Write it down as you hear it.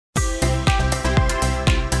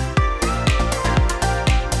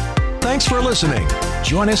Thanks for listening.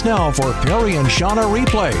 Join us now for Perry and Shauna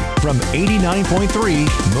Replay from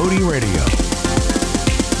 89.3 Moody Radio.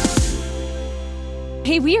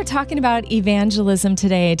 Hey, we are talking about evangelism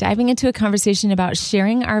today, diving into a conversation about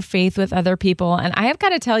sharing our faith with other people. And I have got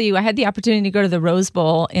to tell you, I had the opportunity to go to the Rose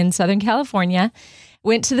Bowl in Southern California,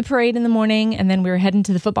 went to the parade in the morning, and then we were heading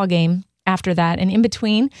to the football game after that. And in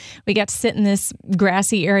between, we got to sit in this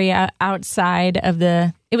grassy area outside of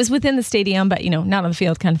it was within the stadium, but, not on the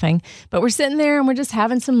field kind of thing. But we're sitting there and we're just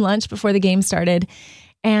having some lunch before the game started.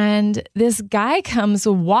 And this guy comes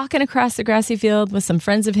walking across the grassy field with some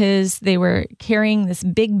friends of his. They were carrying this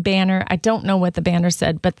big banner. I don't know what the banner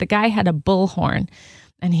said, but the guy had a bullhorn.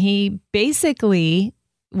 And he basically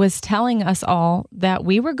was telling us all that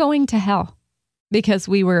we were going to hell because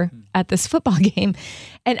we were at this football game.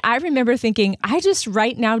 And I remember thinking, I just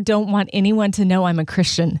right now don't want anyone to know I'm a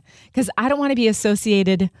Christian because I don't want to be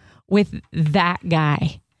associated with that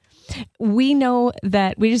guy. We know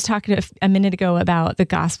that we just talked a minute ago about the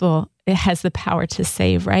gospel. It has the power to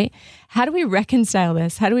save, right? How do we reconcile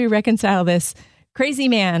this? How do we reconcile this crazy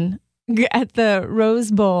man at the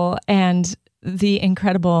Rose Bowl and the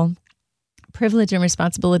incredible privilege and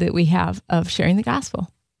responsibility that we have of sharing the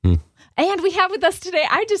gospel? And we have with us today,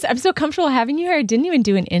 I'm so comfortable having you here. I didn't even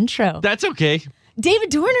do an intro. That's okay.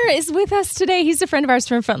 David Doerner is with us today. He's a friend of ours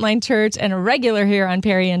from Frontline Church and a regular here on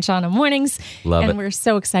Perry and Shauna Mornings. Love it. And we're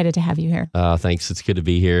so excited to have you here. Thanks. It's good to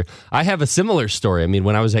be here. I have a similar story. I mean,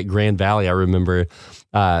 when I was at Grand Valley, I remember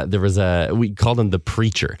there was we called him the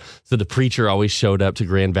preacher. So the preacher always showed up to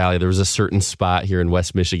Grand Valley. There was a certain spot here in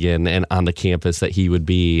West Michigan and on the campus that he would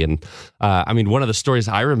be. And one of the stories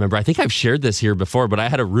I remember, I think I've shared this here before, but I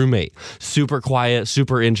had a roommate, super quiet,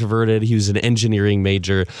 super introverted. He was an engineering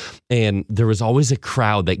major. And there was always a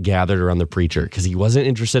crowd that gathered around the preacher because he wasn't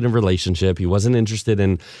interested in relationship. He wasn't interested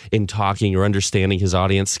in talking or understanding his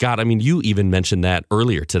audience. Scott, you even mentioned that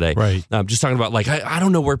earlier today. Right. Just talking about I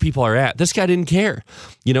don't know where people are at. This guy didn't care.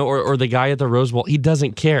 Or the guy at the Rose Bowl, he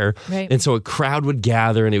doesn't care. Right. And so a crowd would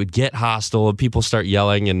gather and it would get hostile and people start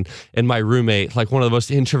yelling. And my roommate, one of the most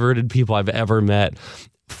introverted people I've ever met,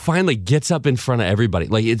 finally gets up in front of everybody.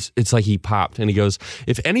 It's like he popped and he goes,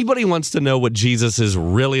 if anybody wants to know what Jesus is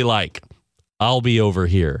really like, I'll be over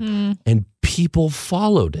here. And people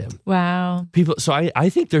followed him. Wow. So I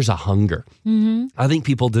think there's a hunger. Mm-hmm. I think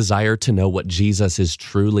people desire to know what Jesus is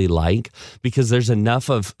truly like because there's enough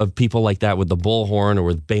of people like that with the bullhorn or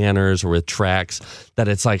with banners or with tracts that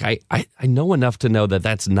it's like, I know enough to know that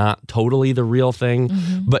that's not totally the real thing.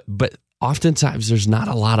 Mm-hmm. But oftentimes there's not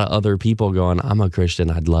a lot of other people going, I'm a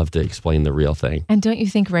Christian. I'd love to explain the real thing. And don't you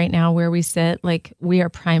think right now where we sit, we are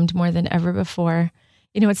primed more than ever before?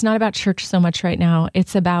 It's not about church so much right now.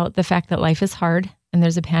 It's about the fact that life is hard and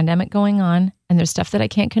there's a pandemic going on and there's stuff that I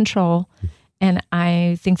can't control. And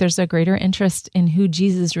I think there's a greater interest in who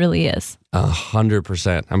Jesus really is.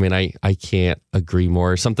 100%. I can't agree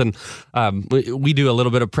more. Something, we do a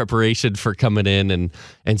little bit of preparation for coming in.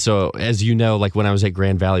 And so, as you know, when I was at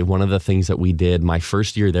Grand Valley, one of the things that we did my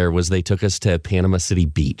first year there was they took us to Panama City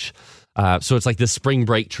Beach. So it's this spring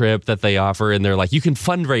break trip that they offer, and they're like, you can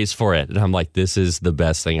fundraise for it. And I'm like, this is the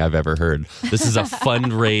best thing I've ever heard. This is a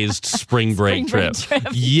fundraised spring break trip.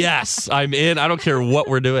 Yes, I'm in. I don't care what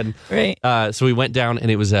we're doing. Right. So we went down,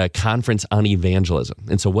 and it was a conference on evangelism.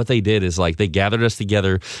 And so what they did is they gathered us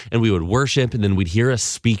together, and we would worship, and then we'd hear a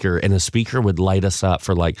speaker, and a speaker would light us up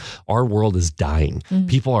for our world is dying. Mm-hmm.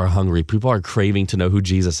 People are hungry. People are craving to know who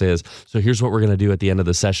Jesus is. So here's what we're going to do at the end of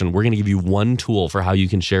the session. We're going to give you one tool for how you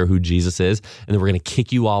can share who Jesus is, and then we're going to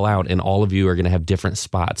kick you all out, and all of you are going to have different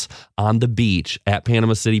spots on the beach at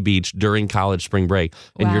Panama City Beach during college spring break,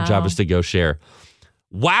 and your job is to go share.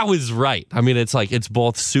 Wow is right. It's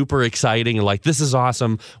both super exciting and this is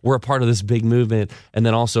awesome. We're a part of this big movement, and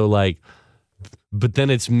then also but then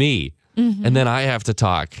it's me. Mm-hmm. And then I have to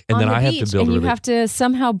talk, and then I have to build. And you have to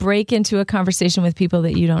somehow break into a conversation with people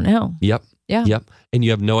that you don't know. Yep. Yeah. Yep. And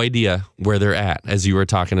you have no idea where they're at, as you were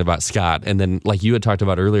talking about, Scott. And then, you had talked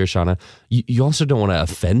about earlier, Shauna, you also don't want to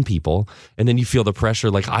offend people. And then you feel the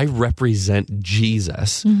pressure, I represent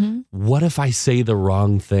Jesus. Mm-hmm. What if I say the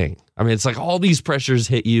wrong thing? It's all these pressures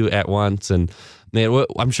hit you at once. And man,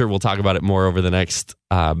 I'm sure we'll talk about it more over the next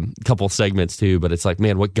couple segments too, but it's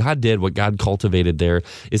what God did, what God cultivated there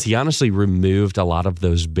is he honestly removed a lot of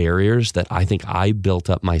those barriers that I think I built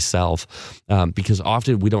up myself because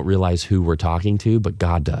often we don't realize who we're talking to, but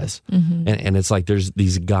God does. Mm-hmm. And it's there's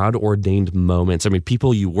these God-ordained moments.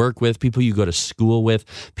 People you work with, people you go to school with,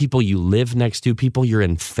 people you live next to, people you're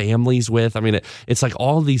in families with. It's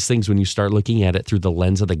all these things when you start looking at it through the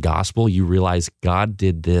lens of the gospel, you realize God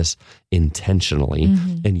did this intentionally.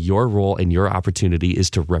 relationally, and your role and your opportunity is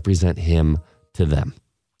to represent him to them.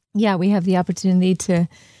 Yeah, we have the opportunity to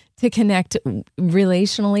connect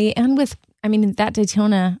relationally and with,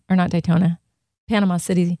 Panama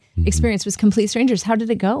City experience was complete strangers. How did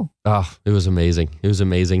it go? Oh, it was amazing. It was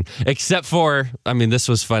amazing. Except for, this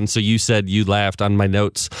was fun. So you said you laughed on my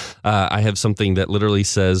notes. I have something that literally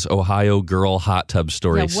says Ohio girl hot tub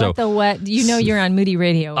story. Yeah, what? You know you're on Moody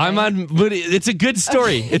Radio, right? I'm on Moody. It's a good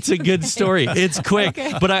story. It's a good story. It's quick.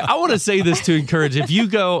 Okay. But I want to say this to encourage. If you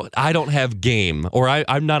go, I don't have game, or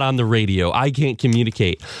I'm not on the radio, I can't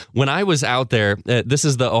communicate. When I was out there, this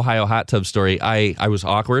is the Ohio hot tub story. I was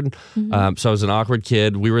awkward. So I was an awkward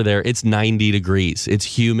kid. We were there. It's 90 degrees. It's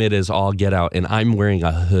humid as all get out, and I'm wearing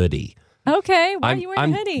a hoodie. Okay, why are you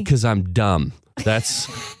wearing a hoodie? Because I'm dumb.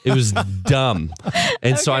 It was dumb.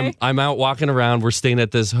 And so I'm out walking around. We're staying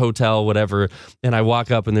at this hotel, whatever. And I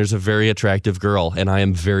walk up and there's a very attractive girl, and I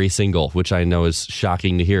am very single, which I know is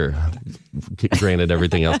shocking to hear, granted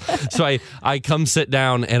everything else. So I come sit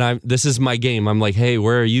down, and this is my game. I'm like, hey,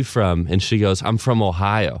 where are you from? And she goes, I'm from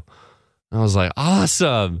Ohio. I was like,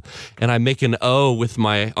 awesome. And I make an O with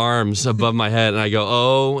my arms above my head, and I go,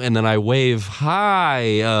 oh, and then I wave,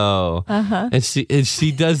 hi, oh. And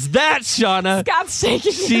she does that, Shauna. Scott's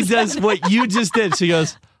shaking. She does what you just did. She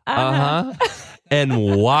goes, and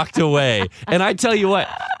walked away. And I tell you what,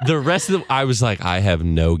 the rest of I was like, I have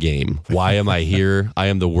no game. Why am I here? I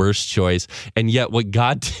am the worst choice. And yet what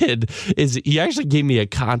God did is he actually gave me a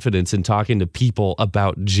confidence in talking to people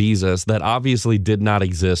about Jesus that obviously did not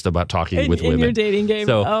exist about talking with women. In your dating game.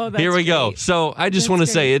 So here we go. So I just want to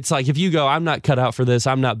say, it's like, if you go, I'm not cut out for this,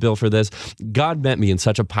 I'm not built for this. God met me in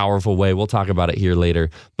such a powerful way. We'll talk about it here later.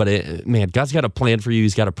 But God's got a plan for you.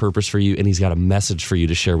 He's got a purpose for you, and he's got a message for you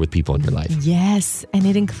to share with people in your life. Yes. And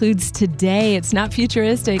it includes today. It's not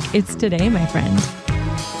futuristic. It's today, my friend.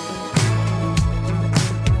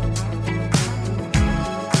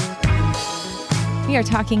 We are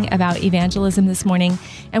talking about evangelism this morning,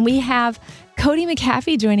 and we have Cody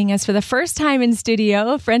Mahaffey joining us for the first time in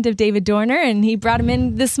studio, a friend of David Doerner, and he brought him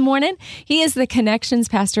in this morning. He is the Connections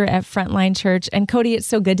Pastor at Frontline Church. And Cody, it's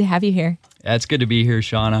so good to have you here. Yeah, it's good to be here,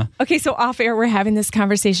 Shauna. Okay, so off air, we're having this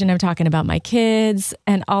conversation. I'm talking about my kids,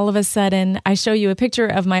 and all of a sudden, I show you a picture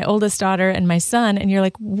of my oldest daughter and my son, and you're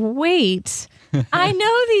like, wait, I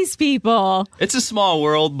know these people. It's a small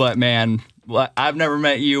world, but man, I've never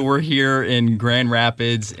met you. We're here in Grand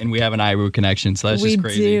Rapids, and we have an IRU connection, so that's just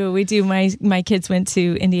crazy. We do. My kids went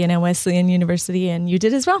to Indiana Wesleyan University, and you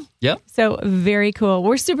did as well. Yep. So very cool.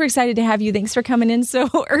 We're super excited to have you. Thanks for coming in so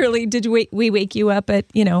early. Did we wake you up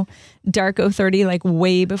at, dark 0:30, like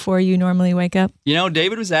way before you normally wake up?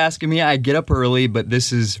 David was asking me. I get up early, but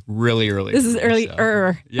this is really early. This is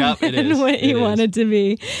earlier. Yep, it is. Than what you wanted to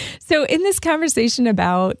be. So in this conversation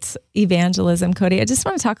about evangelism, Cody, I just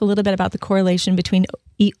want to talk a little bit about the correlation between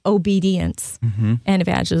obedience and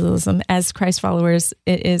evangelism. As Christ followers,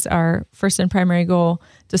 it is our first and primary goal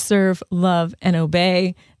to serve, love, and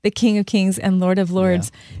obey the King of Kings and Lord of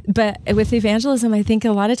Lords. Yeah. But with evangelism, I think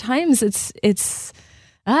a lot of times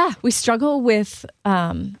we struggle with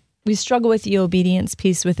the obedience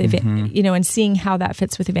piece with and seeing how that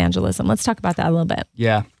fits with evangelism. Let's talk about that a little bit.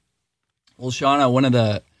 Yeah. Well, Shauna, one of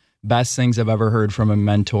the best things I've ever heard from a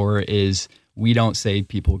mentor is we don't save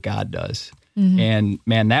people, God does. And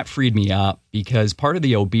man, that freed me up, because part of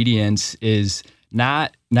the obedience is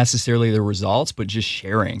not necessarily the results, but just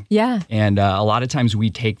sharing. Yeah. And a lot of times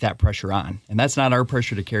we take that pressure on, and that's not our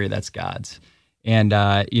pressure to carry, that's God's. And,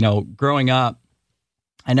 growing up,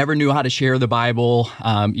 I never knew how to share the Bible.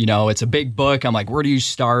 It's a big book. I'm like, where do you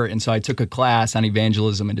start? And so I took a class on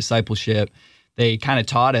evangelism and discipleship. They kind of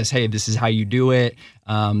taught us, hey, this is how you do it.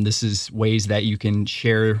 This is ways that you can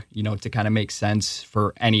share, to kind of make sense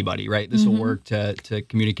for anybody, right? This will work to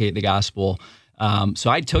communicate the gospel. So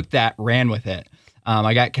I took that, ran with it.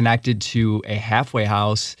 I got connected to a halfway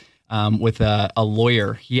house with a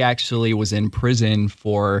lawyer. He actually was in prison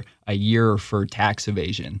for a year for tax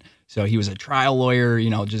evasion. So he was a trial lawyer,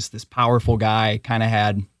 just this powerful guy, kind of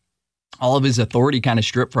had all of his authority kind of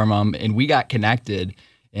stripped from him. And we got connected,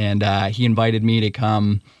 and he invited me to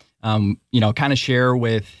come, kind of share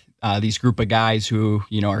with these group of guys who,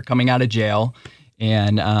 are coming out of jail,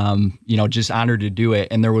 and, just honored to do it.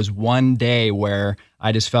 And there was one day where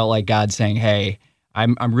I just felt like God saying, hey,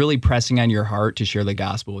 I'm really pressing on your heart to share the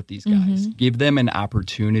gospel with these guys. Give them an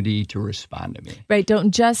opportunity to respond to me. Right.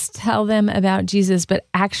 Don't just tell them about Jesus, but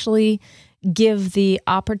actually give the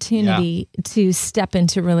opportunity to step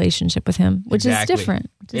into relationship with him, which is different.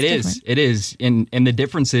 It is. And the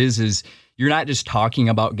difference is you're not just talking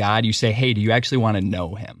about God. You say, hey, do you actually want to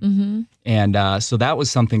know him? Mm-hmm. And so that was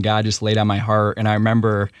something God just laid on my heart. And I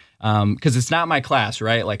remember, because it's not my class,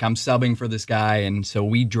 right? Like I'm subbing for this guy. And so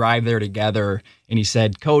we drive there together. And he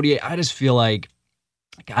said, Cody, I just feel like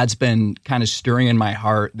God's been kind of stirring in my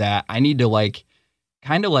heart that I need to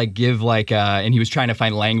give and he was trying to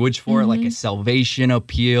find language for it, like a salvation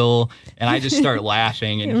appeal. And I just start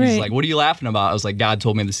laughing and he's like, what are you laughing about? I was like, God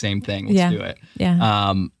told me the same thing. Let's do it.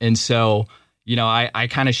 Yeah. And so, I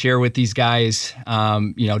kind of share with these guys,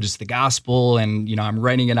 just the gospel and, I'm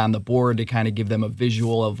writing it on the board to kind of give them a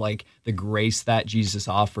visual of like the grace that Jesus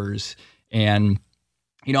offers. And,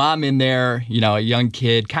 I'm in there, a young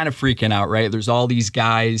kid kind of freaking out, right? There's all these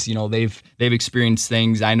guys, they've experienced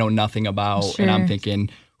things I know nothing about. Sure. And I'm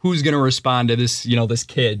thinking, who's going to respond to this, this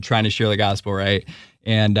kid trying to share the gospel, right?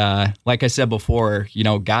 And like I said before,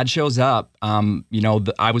 God shows up.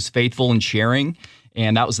 I was faithful in sharing.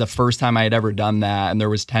 And that was the first time I had ever done that. And there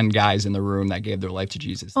was 10 guys in the room that gave their life to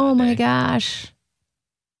Jesus. Oh my day. Gosh.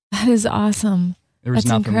 That is awesome. There was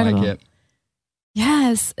nothing incredible. like it.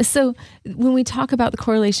 Yes. So when we talk about the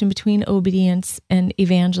correlation between obedience and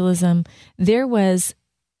evangelism, there was,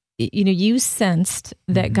 you sensed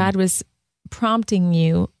that God was prompting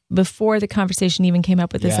you before the conversation even came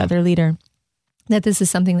up with this other leader, that this is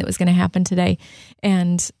something that was going to happen today.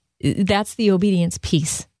 And that's the obedience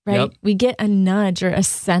piece. Right? Yep. We get a nudge or a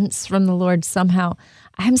sense from the Lord somehow.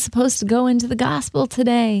 I'm supposed to go into the gospel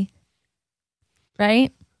today.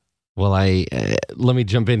 Right? Well, let me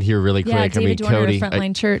jump in here really quick. Yeah, David Doerner Cody, of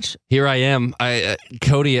Frontline Church. Here I am.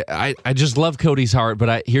 Cody, I just love Cody's heart,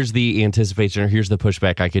 but here's the anticipation, or here's the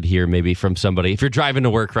pushback I could hear maybe from somebody. If you're driving to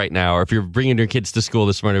work right now, or if you're bringing your kids to school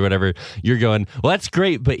this morning or whatever, you're going, well, that's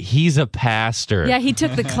great, but he's a pastor. Yeah, he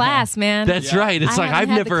took the class, man. That's right. It's I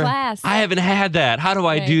haven't had that. How do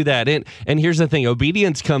I do that? And here's the thing.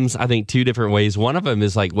 Obedience comes, I think, two different ways. One of them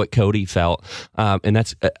is like what Cody felt, and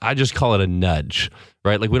that's, I just call it a nudge.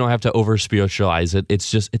 Right? Like we don't have to over spiritualize it.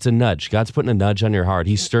 It's a nudge. God's putting a nudge on your heart.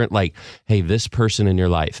 He's stirring like, hey, this person in your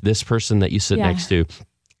life, this person that you sit next to,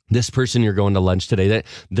 this person you're going to lunch today, that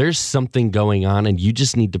there's something going on and you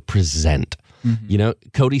just need to present. Mm-hmm.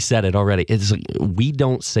 Cody said it already. It's like, we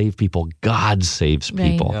don't save people. God saves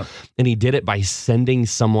people. Right. Yep. And he did it by sending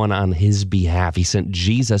someone on his behalf. He sent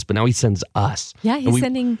Jesus, but now he sends us. Yeah,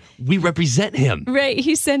 we represent him. Right.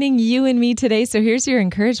 He's sending you and me today. So here's your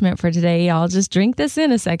encouragement for today, y'all. Just drink this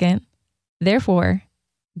in a second. Therefore,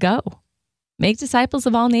 go. Make disciples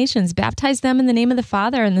of all nations. Baptize them in the name of the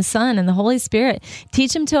Father and the Son and the Holy Spirit.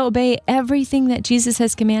 Teach them to obey everything that Jesus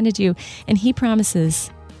has commanded you. And he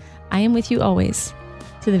promises, I am with you always,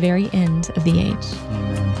 to the very end of the age.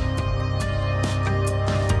 Amen.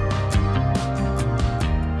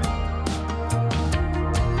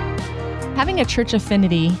 Having a church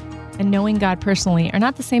affinity and knowing God personally are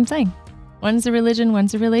not the same thing. One's a religion,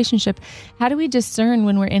 one's a relationship. How do we discern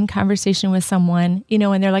when we're in conversation with someone,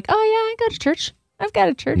 and they're like, oh yeah, I go to church. I've got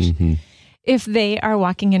a church. Mm-hmm. If they are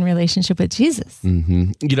walking in relationship with Jesus.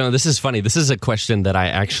 Mm-hmm. This is funny. This is a question that I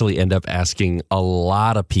actually end up asking a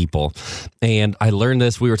lot of people. And I learned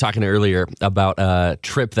this, we were talking earlier about a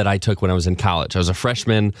trip that I took when I was in college. I was a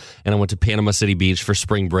freshman and I went to Panama City Beach for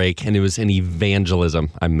spring break, and it was an evangelism.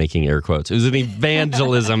 I'm making air quotes. It was an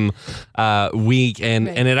evangelism week, and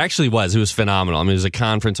it actually was. It was phenomenal. I mean, it was a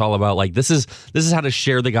conference all about like, this is how to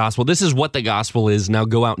share the gospel. This is what the gospel is. Now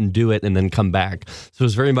go out and do it and then come back. So it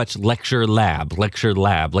was very much lecture lab.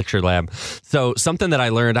 So something that I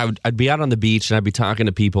learned, I'd be out on the beach and I'd be talking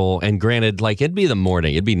to people, and granted, like it'd be the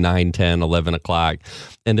morning, it'd be 9, 10, 11 o'clock,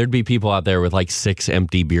 and there'd be people out there with like 6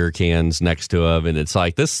 empty beer cans next to them, and it's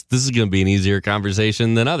like, this is going to be an easier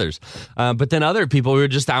conversation than others. But then other people were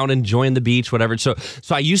just out enjoying the beach, whatever. So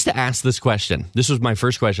I used to ask this question. This was my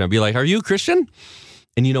first question. I'd be like, are you a Christian?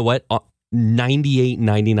 And you know what? 98,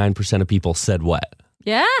 99% of people said what?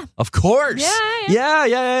 Yeah. Of course.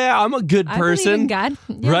 Yeah. I'm a good person. I believe in God.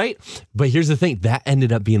 Yeah. Right? But here's the thing. That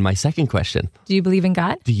ended up being my second question. Do you believe in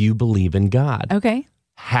God? Do you believe in God? Okay.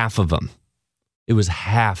 Half of them. It was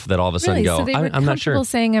half that all of a sudden go, so they were I'm not sure. comfortable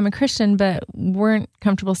saying I'm a Christian, but weren't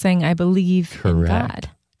comfortable saying I believe in God.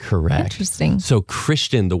 Correct. Interesting. So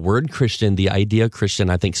Christian, the word Christian, the idea Christian,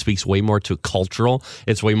 I think speaks way more to cultural.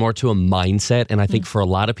 It's way more to a mindset. And I think for a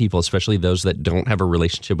lot of people, especially those that don't have a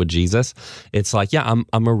relationship with Jesus, it's like, yeah,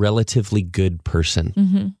 I'm a relatively good person.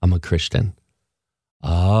 Mm-hmm. I'm a Christian.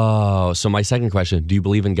 Oh, so my second question, do you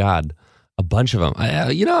believe in God? A bunch of them.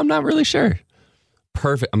 I'm not really sure.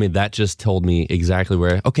 Perfect. I mean, that just told me exactly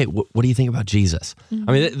where, okay, what do you think about Jesus? Mm-hmm.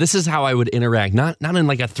 I mean, this is how I would interact, not in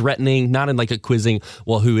like a threatening, not in like a quizzing,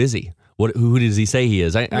 well, who is he? Who does he say he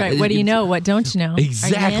is? Right. What do you know? What don't you know?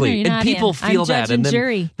 Exactly. And people feel that. And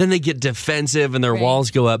then they get defensive and their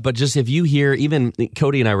walls go up. But just if you hear, even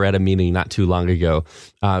Cody and I were at a meeting not too long ago.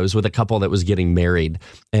 It was with a couple that was getting married.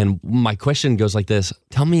 And my question goes like this.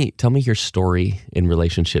 Tell me your story in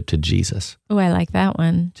relationship to Jesus. Oh, I like that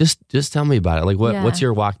one. Just tell me about it. Like what's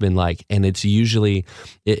your walk been like? And it's usually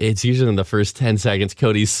in the first 10 seconds,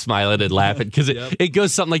 Cody's smiling and laughing because it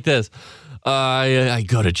goes something like this. I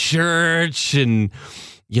go to church and,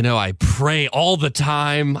 I pray all the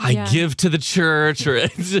time. I give to the church. And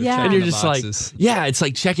you're just like, it's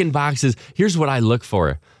like checking boxes. Here's what I look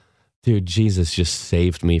for. Dude, Jesus just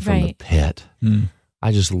saved me from the pit.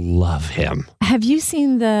 I just love him. Have you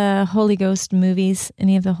seen the Holy Ghost movies?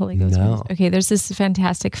 Any of the Holy Ghost movies? Okay, there's this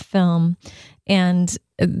fantastic film and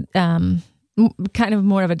kind of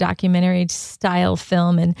more of a documentary style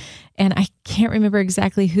film. And I can't remember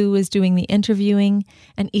exactly who was doing the interviewing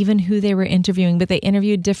and even who they were interviewing, but they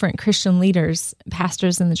interviewed different Christian leaders,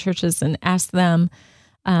 pastors in the churches, and asked them,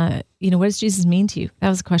 what does Jesus mean to you? That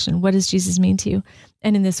was the question. What does Jesus mean to you?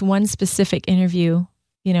 And in this one specific interview,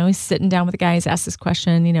 he's sitting down with a guy who's asked this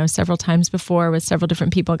question, several times before with several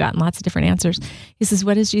different people, gotten lots of different answers. He says,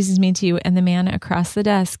 what does Jesus mean to you? And the man across the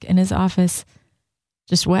desk in his office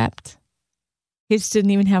just wept. He just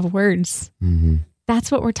didn't even have words. Mm-hmm.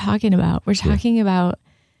 That's what we're talking about. We're talking about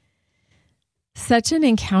such an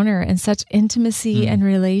encounter and such intimacy and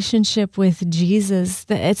relationship with Jesus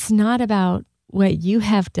that it's not about what you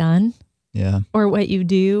have done or what you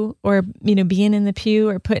do or, being in the pew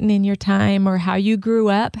or putting in your time or how you grew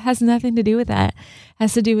up. Has nothing to do with that. It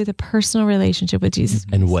has to do with a personal relationship with Jesus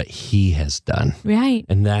Christ. And what he has done. Right.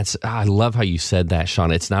 And I love how you said that,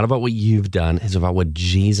 Shauna. It's not about what you've done. It's about what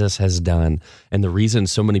Jesus has done. And the reason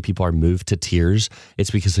so many people are moved to tears, it's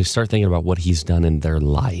because they start thinking about what he's done in their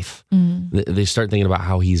life. They start thinking about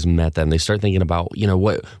how he's met them. They start thinking about,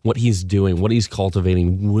 what he's doing, what he's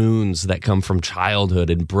cultivating, wounds that come from childhood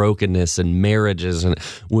and brokenness and marriages and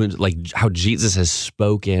wounds, like how Jesus has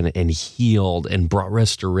spoken and healed and brought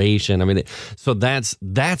restoration. I mean, so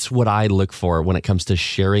that's what I look for when it comes to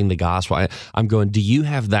sharing the gospel. I'm going, do you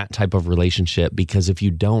have that type of relationship? Because if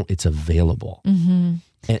you don't, it's available.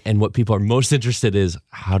 Mm-hmm. And what people are most interested is,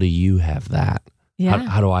 how do you have that? Yeah.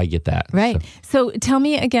 How do I get that? Right. So tell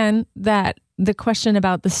me again the question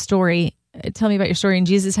about the story. Tell me about your story in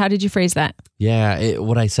Jesus. How did you phrase that? Yeah.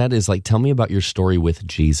 What I said is tell me about your story with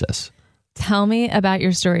Jesus. Tell me about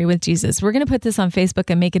your story with Jesus. We're going to put this on Facebook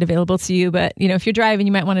and make it available to you. But, if you're driving,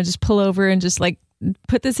 you might want to just pull over and just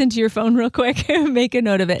put this into your phone real quick and make a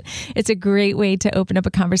note of it. It's a great way to open up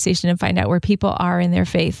a conversation and find out where people are in their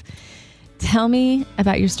faith. Tell me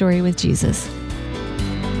about your story with Jesus.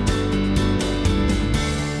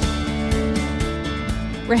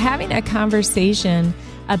 We're having a conversation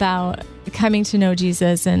about coming to know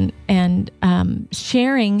Jesus and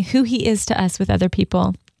sharing who he is to us with other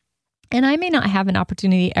people. And I may not have an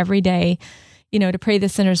opportunity every day, to pray the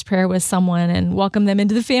sinner's prayer with someone and welcome them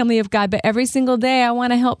into the family of God. But every single day, I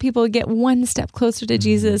want to help people get one step closer to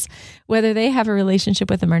Jesus, whether they have a relationship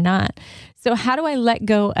with him or not. So how do I let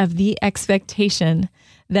go of the expectation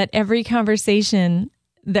that every conversation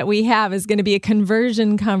that we have is going to be a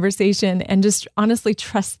conversion conversation and just honestly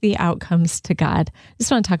trust the outcomes to God?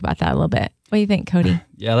 Just want to talk about that a little bit. What do you think, Cody?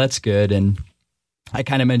 Yeah, that's good. And I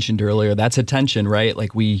kind of mentioned earlier, that's a tension, right?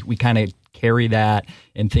 Like we kind of carry that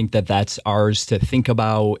and think that that's ours to think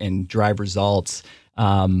about and drive results.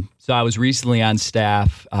 So I was recently on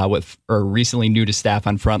staff recently new to staff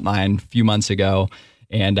on Frontline a few months ago.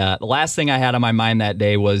 And the last thing I had on my mind that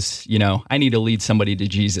day was, I need to lead somebody to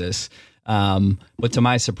Jesus. But to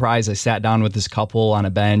my surprise, I sat down with this couple on a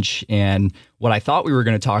bench, and what I thought we were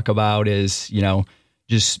going to talk about is,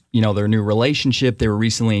 just, their new relationship. They were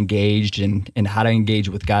recently engaged and how to engage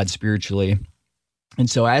with God spiritually. And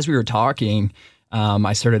so as we were talking,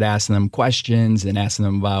 I started asking them questions and asking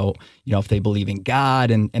them about, if they believe in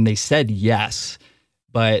God, and they said yes.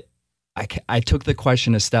 But I took the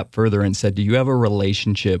question a step further and said, do you have a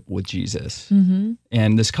relationship with Jesus? Mm-hmm.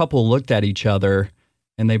 And this couple looked at each other,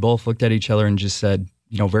 and they both looked at each other and just said,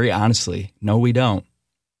 very honestly, no, we don't.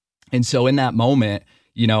 And so in that moment,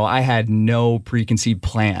 I had no preconceived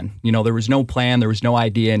plan. There was no plan. There was no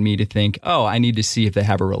idea in me to think, I need to see if they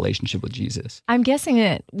have a relationship with Jesus. I'm guessing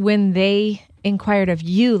that when they inquired of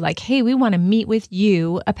you, like, hey, we want to meet with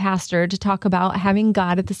you, a pastor, to talk about having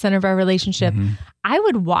God at the center of our relationship, I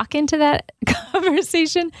would walk into that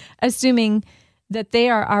conversation assuming that they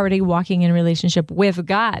are already walking in relationship with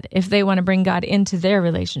God if they want to bring God into their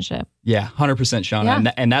relationship. Yeah, 100%, Shauna.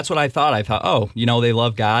 Yeah. And that's what I thought. I thought, oh, they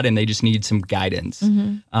love God and they just need some guidance.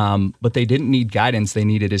 But they didn't need guidance. They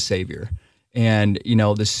needed a Savior. And,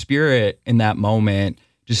 the Spirit in that moment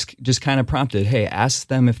just kind of prompted, hey, ask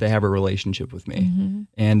them if they have a relationship with me.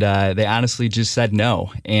 And they honestly just said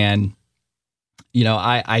no. And,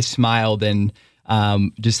 I smiled and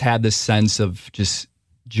just had this sense of just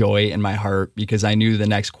joy in my heart because I knew the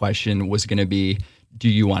next question was going to be, do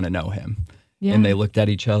you want to know him? Yeah. And they looked at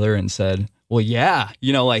each other and said, well, yeah,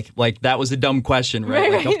 like that was a dumb question, right?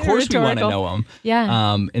 Like, of course we want to know him.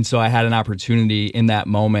 Yeah. And so I had an opportunity in that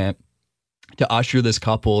moment to usher this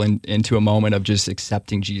couple into a moment of just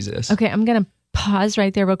accepting Jesus. Okay, I'm going to pause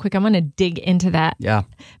right there real quick. I'm going to dig into that. Yeah.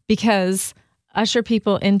 Because usher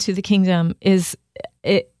people into the kingdom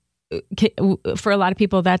for a lot of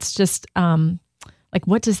people, that's just like,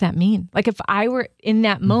 what does that mean? Like, if I were in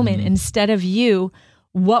that moment instead of you,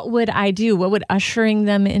 what would I do? What would ushering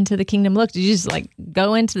them into the kingdom look? Did you just like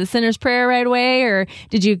go into the sinner's prayer right away, or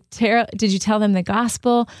did you tell them the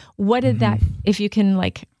gospel? What did that? If you can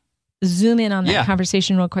like zoom in on that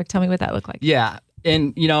conversation real quick, tell me what that looked like. Yeah.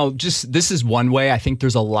 And, just this is one way. I think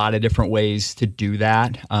there's a lot of different ways to do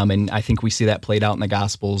that. And I think we see that played out in the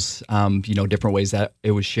Gospels, different ways that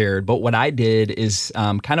it was shared. But what I did is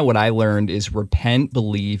kind of what I learned is repent,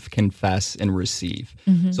 believe, confess, and receive.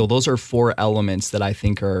 So those are 4 elements that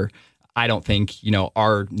I don't think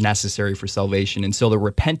are necessary for salvation. And so the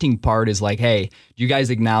repenting part is like, hey, do you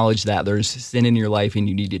guys acknowledge that there's sin in your life and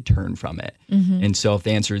you need to turn from it? And so if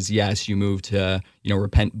the answer is yes, you move to,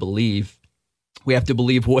 repent, believe. We have to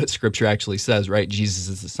believe what Scripture actually says, right? Jesus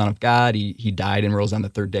is the Son of God. He died and rose on the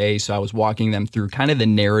 3rd day. So I was walking them through kind of the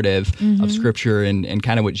narrative of Scripture and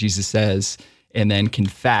kind of what Jesus says. And then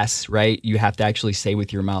confess, right? You have to actually say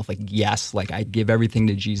with your mouth, like, yes, like I give everything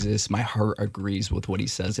to Jesus. My heart agrees with what he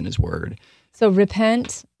says in his word. So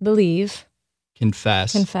repent, believe,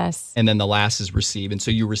 confess. And then the last is receive. And so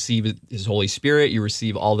you receive his Holy Spirit. You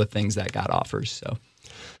receive all the things that God offers. So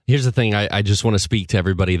here's the thing. I just want to speak to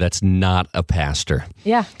everybody that's not a pastor.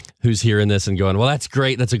 Yeah. Who's hearing this and going, well, that's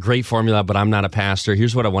great. That's a great formula, but I'm not a pastor.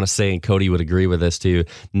 Here's what I want to say, and Cody would agree with this too.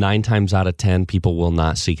 9 times out of 10, people will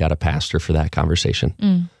not seek out a pastor for that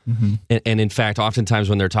conversation. And in fact, oftentimes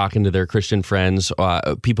when they're talking to their Christian friends,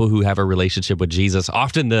 people who have a relationship with Jesus,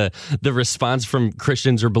 often the response from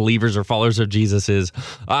Christians or believers or followers of Jesus is,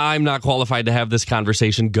 I'm not qualified to have this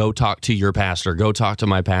conversation. Go talk to your pastor. Go talk to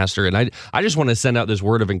my pastor. And I just want to send out this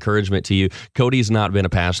word of encouragement to you. Cody's not been a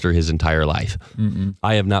pastor his entire life.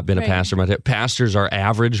 I have not been a pastor. Pastors are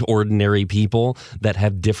average, ordinary people that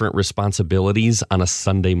have different responsibilities on a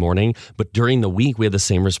Sunday morning. But during the week, we have the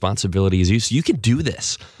same responsibility as you. So you can do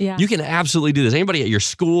this. Yeah. You can absolutely do this. Anybody at your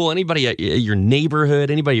school, anybody at your neighborhood,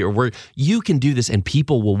 anybody at your work, you can do this, and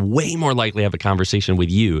people will way more likely have a conversation with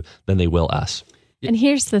you than they will us. And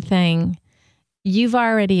here's the thing. You've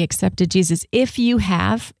already accepted Jesus. If you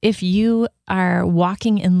are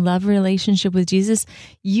walking in love relationship with Jesus,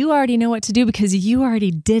 you already know what to do because you already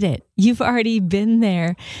did it. You've already been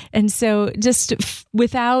there. And so just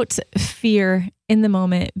without fear in the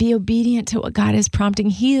moment, be obedient to what God is prompting.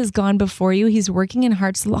 He has gone before you. He's working in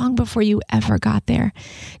hearts long before you ever got there.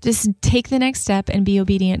 Just take the next step and be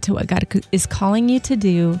obedient to what God is calling you to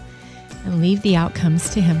do and leave the outcomes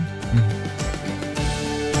to Him.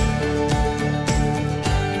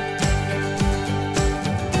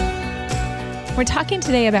 We're talking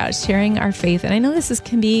today about sharing our faith, and I know this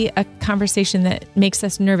can be a conversation that makes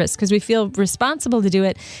us nervous because we feel responsible to do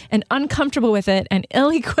it and uncomfortable with it and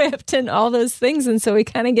ill-equipped and all those things, and so we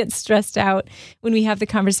kind of get stressed out when we have the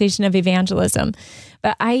conversation of evangelism.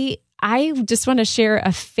 But I just want to share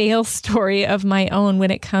a fail story of my own when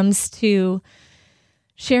it comes to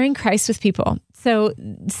sharing Christ with people. So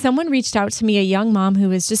someone reached out to me, a young mom who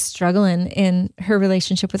was just struggling in her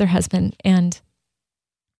relationship with her husband, and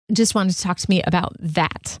just wanted to talk to me about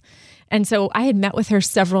that. And so I had met with her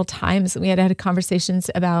several times, and we had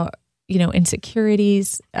conversations about,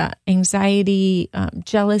 insecurities, anxiety,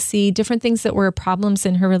 jealousy, different things that were problems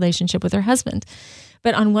in her relationship with her husband.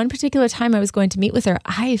 But on one particular time I was going to meet with her,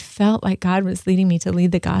 I felt like God was leading me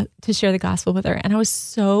to to share the gospel with her. And I was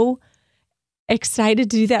so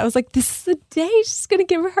excited to do that. I was like, this is the day she's going to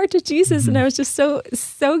give her heart to Jesus. And I was just so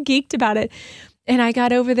geeked about it. And I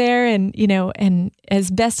got over there and as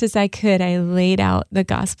best as I could, I laid out the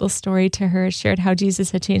gospel story to her, shared how Jesus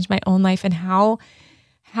had changed my own life and how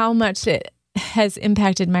much it has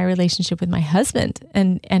impacted my relationship with my husband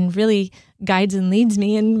and really guides and leads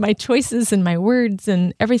me in my choices and my words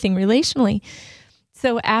and everything relationally.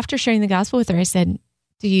 So after sharing the gospel with her, I said,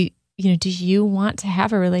 do do you want to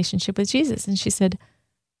have a relationship with Jesus? And she said,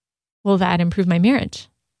 will that improve my marriage?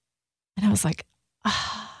 And I was like,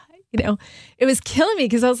 it was killing me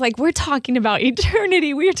because I was like, we're talking about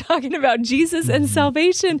eternity. We're talking about Jesus and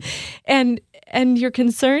salvation. And your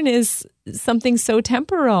concern is something so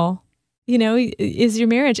temporal, is your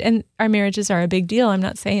marriage. And our marriages are a big deal. I'm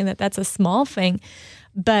not saying that that's a small thing,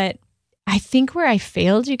 but I think where I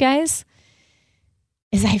failed, you guys,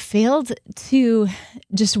 is I failed to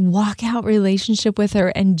just walk out relationship with her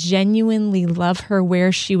and genuinely love her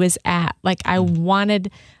where she was at. Like I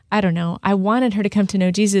wanted her to come to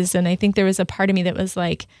know Jesus. And I think there was a part of me that was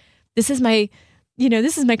like, this is my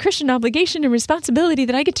Christian obligation and responsibility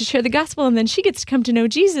that I get to share the gospel and then she gets to come to know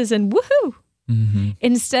Jesus and woohoo. Mm-hmm.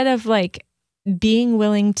 Instead of like being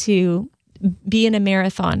willing to be in a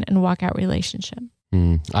marathon and walk out relationship.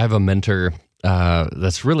 I have a mentor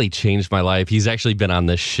that's really changed my life. He's actually been on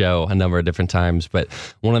this show a number of different times, but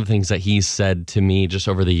one of the things that he's said to me just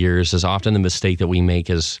over the years is often the mistake that we make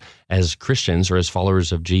as Christians or as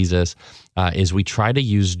followers of Jesus is we try to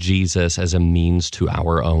use Jesus as a means to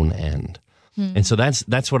our own end. And so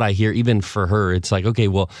that's what I hear even for her. It's like, okay,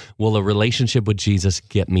 well, will a relationship with Jesus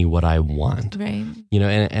get me what I want? Right.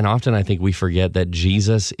 And often I think we forget that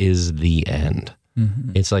Jesus is the end.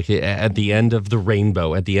 Mm-hmm. It's like at the end of the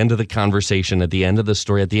rainbow, at the end of the conversation, at the end of the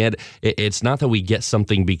story, at the end, it's not that we get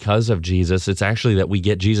something because of Jesus. It's actually that we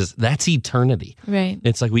get Jesus. That's eternity. Right.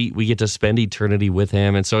 It's like we get to spend eternity with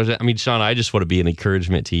him. And so, I mean, Sean, I just want to be an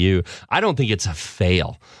encouragement to you. I don't think it's a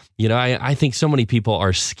fail. I think so many people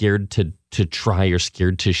are scared to try or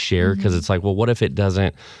scared to share because it's like, well, what if it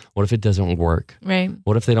doesn't work? Right.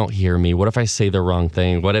 What if they don't hear me? What if I say the wrong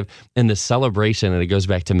thing? What if, in the celebration, and it goes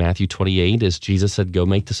back to Matthew 28, is Jesus said, go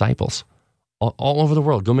make disciples. All over the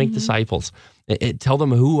world, go make disciples. Tell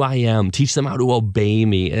them who I am. Teach them how to obey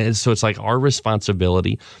me. And so it's like our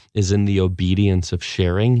responsibility is in the obedience of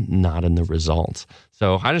sharing, not in the results.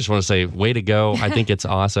 So I just want to say, way to go. I think it's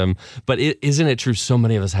awesome. But isn't it true so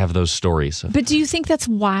many of us have those stories? But do you think that's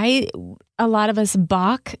why a lot of us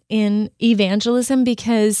balk in evangelism?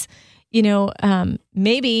 Because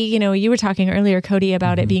maybe, you were talking earlier, Cody,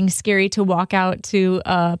 about it being scary to walk out to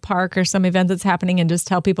a park or some event that's happening and just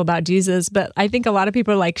tell people about Jesus. But I think a lot of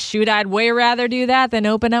people are like, shoot, I'd way rather do that than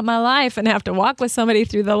open up my life and have to walk with somebody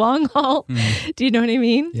through the long haul. Do you know what I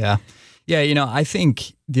mean? Yeah. Yeah. I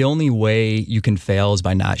think the only way you can fail is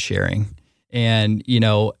by not sharing. And,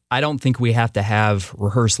 I don't think we have to have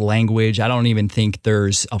rehearsed language. I don't even think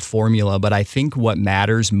there's a formula, but I think what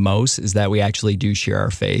matters most is that we actually do share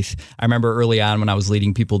our faith. I remember early on when I was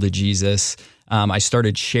leading people to Jesus, I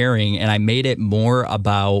started sharing and I made it more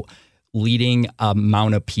about leading an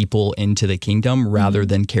amount of people into the kingdom rather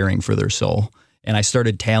than caring for their soul. And I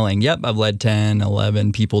started telling, I've led 10,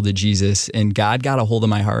 11 people to Jesus. And God got a hold of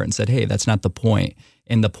my heart and said, hey, that's not the point.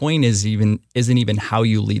 And the point isn't even how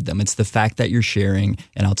you lead them. It's the fact that you're sharing,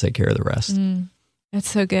 and I'll take care of the rest. That's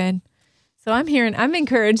so good. So I'm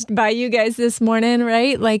encouraged by you guys this morning,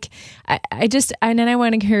 right? Like I want to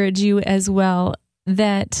encourage you as well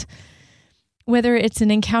that whether it's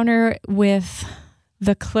an encounter with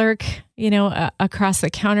the clerk, across the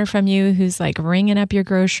counter from you who's like ringing up your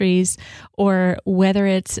groceries, or whether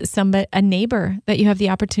it's a neighbor that you have the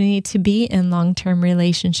opportunity to be in long-term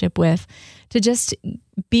relationship with, to just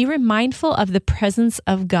be mindful of the presence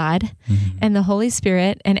of God and the Holy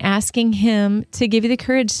Spirit and asking him to give you the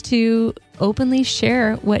courage to openly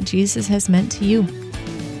share what Jesus has meant to you.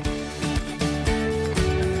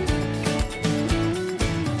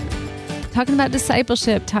 Talking about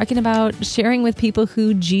discipleship, talking about sharing with people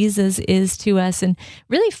who Jesus is to us, and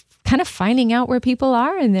really kind of finding out where people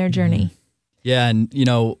are in their journey. Yeah, and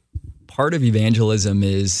part of evangelism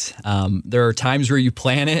is there are times where you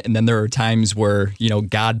plan it, and then there are times where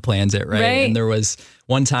God plans it, right? And there was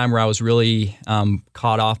one time where I was really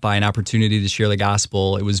caught off by an opportunity to share the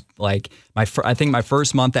gospel. It was like my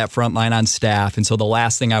first month at Frontline on staff, and so the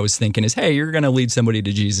last thing I was thinking is, hey, you're going to lead somebody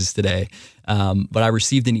to Jesus today. But I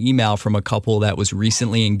received an email from a couple that was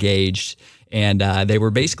recently engaged, and they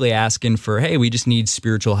were basically asking for, hey, we just need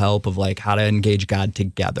spiritual help of like how to engage God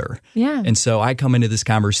together. Yeah. And so I come into this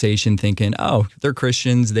conversation thinking, oh, they're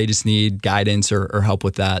Christians. They just need guidance or help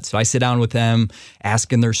with that. So I sit down with them,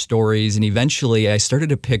 asking their stories. And eventually I started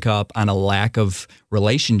to pick up on a lack of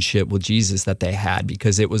relationship with Jesus that they had,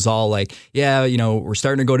 because it was all like, yeah, we're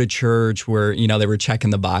starting to go to church, where, they were checking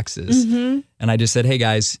the boxes. And I just said, hey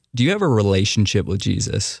guys, do you have a relationship with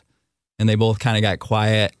Jesus? And they both kind of got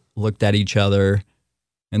quiet, looked at each other,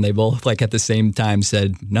 and they both like at the same time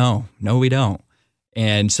said, no, we don't.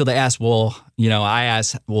 And so they asked, I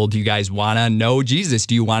asked, well, do you guys want to know Jesus?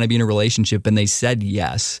 Do you want to be in a relationship? And they said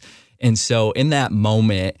yes. And so in that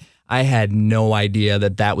moment, I had no idea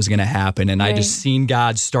that was going to happen. And I just seen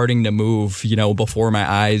God starting to move, before my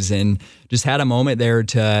eyes, and just had a moment there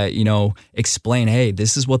to, explain, hey,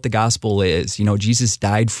 this is what the gospel is. Jesus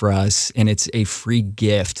died for us, and it's a free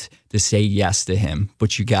gift to say yes to him,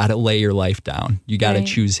 but you got to lay your life down. You got to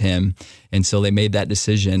choose him. And so they made that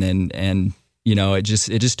decision, and it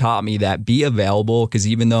just taught me that be available, because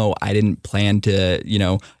even though I didn't plan to,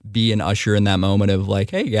 be an usher in that moment of like,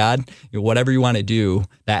 hey, God, whatever you want to do,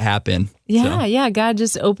 that happened. Yeah. God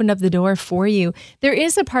just opened up the door for you. There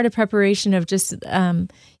is a part of preparation of just, having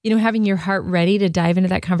your heart ready to dive into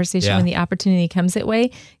that conversation when the opportunity comes your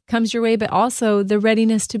way, but also the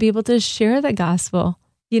readiness to be able to share the gospel,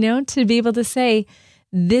 to be able to say,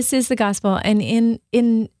 this is the gospel. And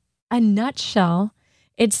in a nutshell,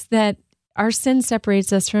 it's that our sin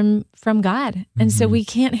separates us from God. And so we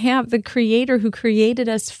can't have the Creator who created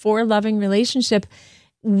us for loving relationship.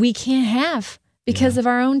 We can't have because of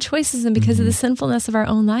our own choices and because of the sinfulness of our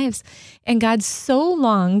own lives. And God so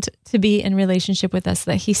longed to be in relationship with us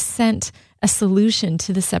that he sent a solution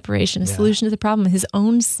to the separation, a solution to the problem, his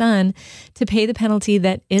own Son to pay the penalty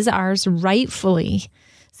that is ours rightfully,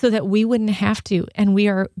 so that we wouldn't have to. And we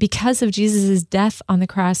are, because of Jesus' death on the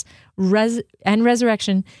cross and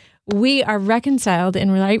resurrection, we are reconciled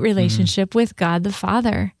in right relationship with God the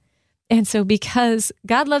Father. And so because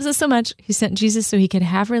God loves us so much, he sent Jesus so he could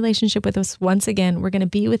have a relationship with us once again. We're going to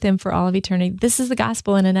be with him for all of eternity. This is the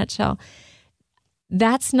gospel in a nutshell.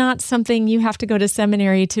 That's not something you have to go to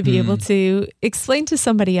seminary to be able to explain to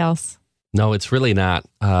somebody else. No, it's really not.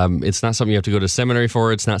 It's not something you have to go to seminary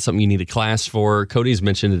for. It's not something you need a class for. Cody's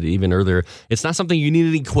mentioned it even earlier. It's not something you need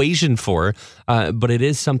an equation for, but it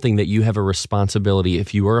is something that you have a responsibility.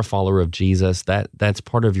 If you are a follower of Jesus, that's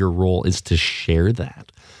part of your role, is to share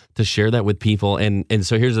that. To share that with people. And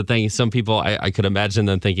so here's the thing. Some people, I could imagine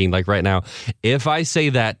them thinking, like right now, if I say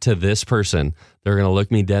that to this person, they're going to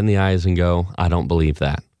look me dead in the eyes and go, I don't believe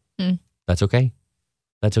that. That's okay.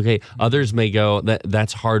 That's okay. Others may go,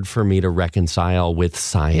 that's hard for me to reconcile with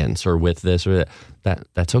science or with this or that.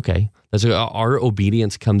 That's okay. Our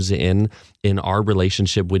obedience comes in our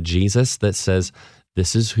relationship with Jesus that says,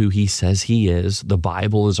 this is who he says he is. The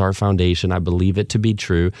Bible is our foundation. I believe it to be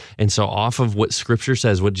true. And so off of what Scripture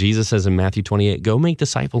says, what Jesus says in Matthew 28, go make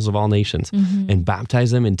disciples of all nations and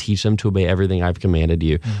baptize them and teach them to obey everything I've commanded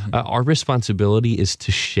you. Our responsibility is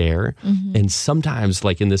to share. And sometimes,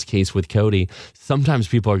 like in this case with Cody, sometimes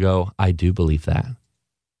people go, I do believe that.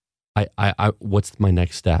 I what's my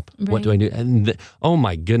next step? Right. What do I do? And oh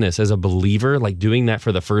my goodness, as a believer, like doing that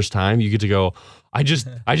for the first time, you get to go, I just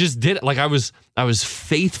did it. Like I was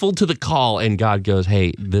faithful to the call, and God goes,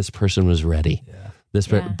 hey, this person was ready.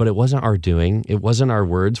 But it wasn't our doing. It wasn't our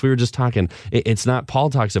words. We were just talking. It's not, Paul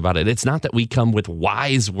talks about it. It's not that we come with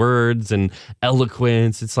wise words and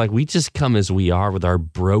eloquence. It's like we just come as we are with our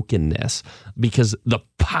brokenness, because the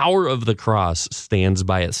power of the cross stands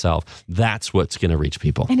by itself. That's what's going to reach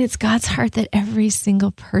people. And it's God's heart that every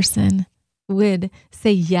single person would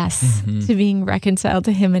say yes to being reconciled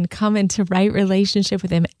to him and come into right relationship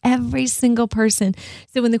with him. Every single person.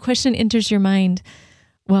 So when the question enters your mind,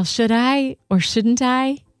 well, should I or shouldn't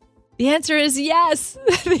I? The answer is yes.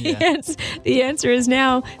 The answer is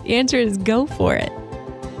now. The answer is go for it.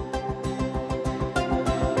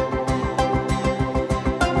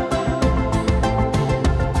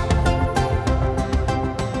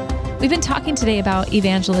 We've been talking today about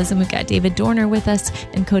evangelism. We've got David Doerner with us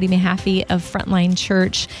and Cody Mahaffey of Frontline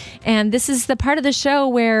Church. And this is the part of the show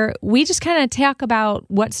where we just kind of talk about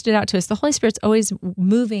what stood out to us. The Holy Spirit's always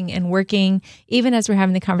moving and working, even as we're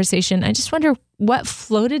having the conversation. I just wonder what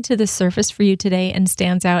floated to the surface for you today and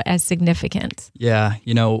stands out as significant. Yeah,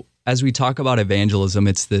 as we talk about evangelism,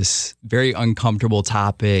 it's this very uncomfortable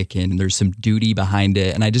topic, and there's some duty behind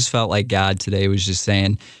it. And I just felt like God today was just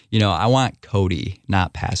saying, I want Cody,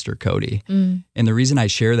 not Pastor Cody. And the reason I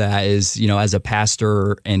share that is, as a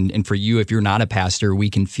pastor, and for you, if you're not a pastor,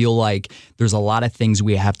 we can feel like there's a lot of things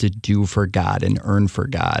we have to do for God and earn for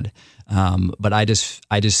God. But I just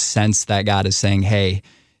sense that God is saying, hey,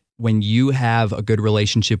 when you have a good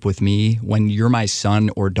relationship with me, when you're my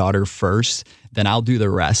son or daughter first, then I'll do the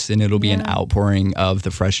rest, and it'll be an outpouring of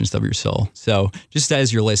the freshness of your soul. So just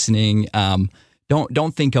as you're listening,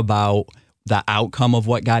 don't think about the outcome of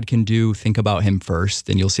what God can do. Think about him first,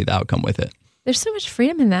 and you'll see the outcome with it. There's so much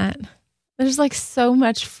freedom in that. There's like so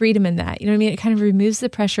much freedom in that. You know what I mean? It kind of removes the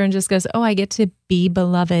pressure and just goes, oh, I get to be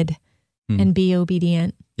beloved and be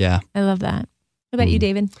obedient. Yeah. I love that. What about you,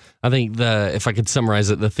 David? I think if I could summarize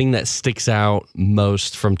it, the thing that sticks out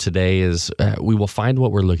most from today is we will find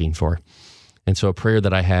what we're looking for. And so a prayer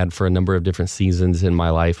that I had for a number of different seasons in my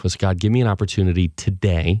life was, God, give me an opportunity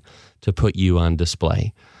today to put you on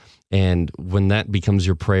display. And when that becomes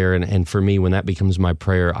your prayer, and for me, when that becomes my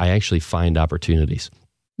prayer, I actually find opportunities.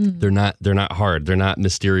 They're not hard. They're not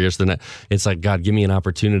mysterious. It's like, God, give me an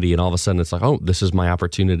opportunity. And all of a sudden it's like, oh, this is my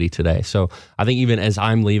opportunity today. So I think even as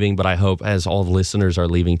I'm leaving, but I hope as all the listeners are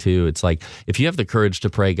leaving too, it's like, if you have the courage to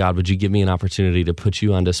pray, God, would you give me an opportunity to put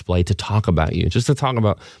you on display, to talk about you, just to talk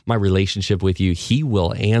about my relationship with you? He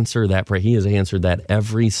will answer that prayer. He has answered that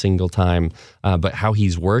every single time. But how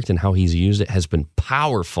he's worked and how he's used it has been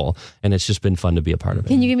powerful. And it's just been fun to be a part of it.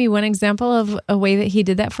 Can you give me one example of a way that he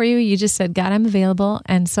did that for you? You just said, God, I'm available,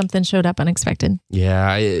 and something showed up unexpected.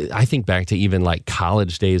 Yeah, I think back to even like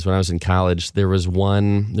college days. When I was in college, there was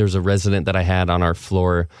a resident that I had on our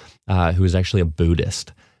floor who was actually a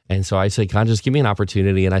Buddhist. And so I said, God, just give me an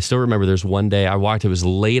opportunity. And I still remember there's one day I walked, it was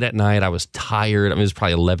late at night. I was tired. I mean, it was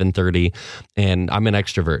probably 11:30, and I'm an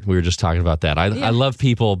extrovert. We were just talking about that. I love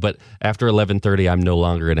people, but after 11:30, I'm no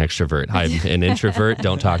longer an extrovert. I'm an introvert.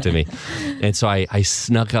 Don't talk to me. And so I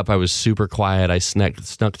snuck up. I was super quiet. I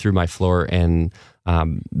snuck through my floor, and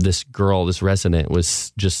this resident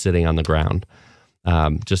was just sitting on the ground,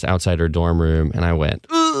 just outside her dorm room. And I went,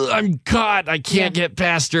 I'm caught. I can't get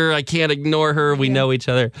past her. I can't ignore her. We know each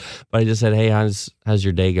other. But I just said, hey, how's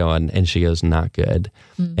your day going? And she goes, not good.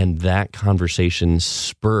 And that conversation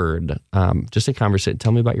spurred just a conversation.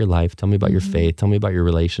 Tell me about your life. Tell me about your faith. Tell me about your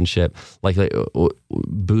relationship. Like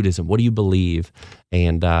Buddhism. What do you believe?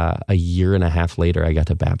 And a year and a half later, I got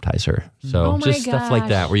to baptize her. So just stuff like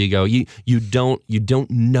that, where you go, you don't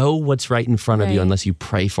know what's right in front of you unless you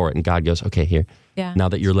pray for it. And God goes, okay, here. Yeah. Now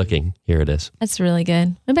that you're looking, here it is. That's really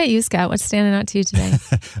good. What about you, Scott? What's standing out to you today?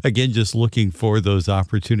 Again, just looking for those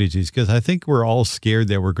opportunities, because I think we're all scared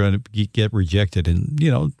that we're going to get rejected. And,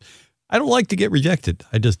 I don't like to get rejected.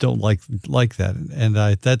 I just don't like that. And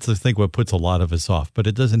that's, I think, what puts a lot of us off. But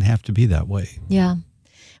it doesn't have to be that way. Yeah.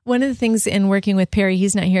 One of the things in working with Perry,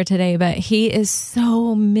 he's not here today, but he is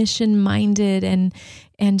so mission-minded and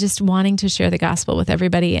just wanting to share the gospel with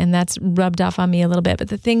everybody. And that's rubbed off on me a little bit. But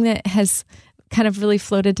the thing that has kind of really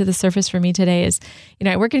floated to the surface for me today is,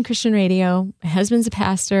 I work in Christian radio. My husband's a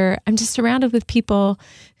pastor. I'm just surrounded with people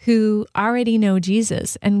who already know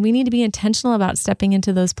Jesus. And we need to be intentional about stepping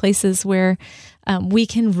into those places where we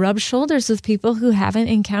can rub shoulders with people who haven't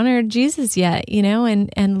encountered Jesus yet,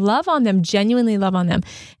 and love on them, genuinely love on them.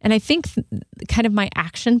 And I think kind of my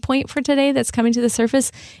action point for today that's coming to the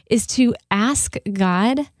surface is to ask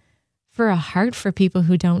God for a heart for people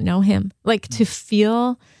who don't know him, like to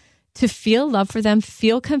feel love for them,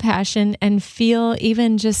 feel compassion, and feel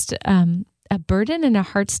even just a burden and a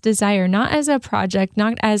heart's desire, not as a project,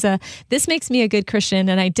 not as this makes me a good Christian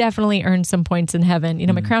and I definitely earned some points in heaven.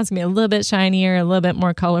 My crown's going to be a little bit shinier, a little bit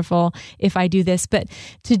more colorful if I do this, but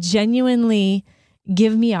to genuinely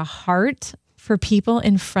give me a heart for people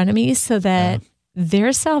in front of me so that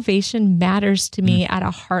their salvation matters to me at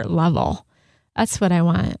a heart level. That's what I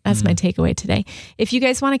want. That's my takeaway today. If you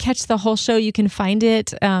guys want to catch the whole show, you can find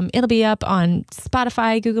it. It'll be up on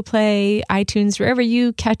Spotify, Google Play, iTunes, wherever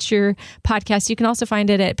you catch your podcast. You can also find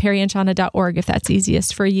it at perryandshawna.org if that's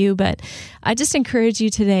easiest for you. But I just encourage you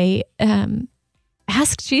today,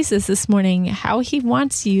 ask Jesus this morning how he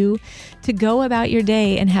wants you to go about your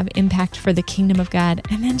day and have impact for the kingdom of God.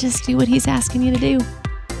 And then just do what he's asking you to do.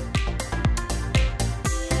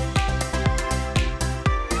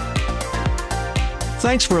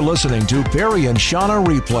 Thanks for listening to Perry and Shauna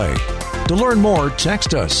Replay. To learn more,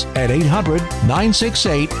 text us at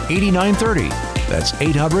 800-968-8930. That's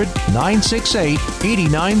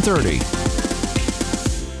 800-968-8930.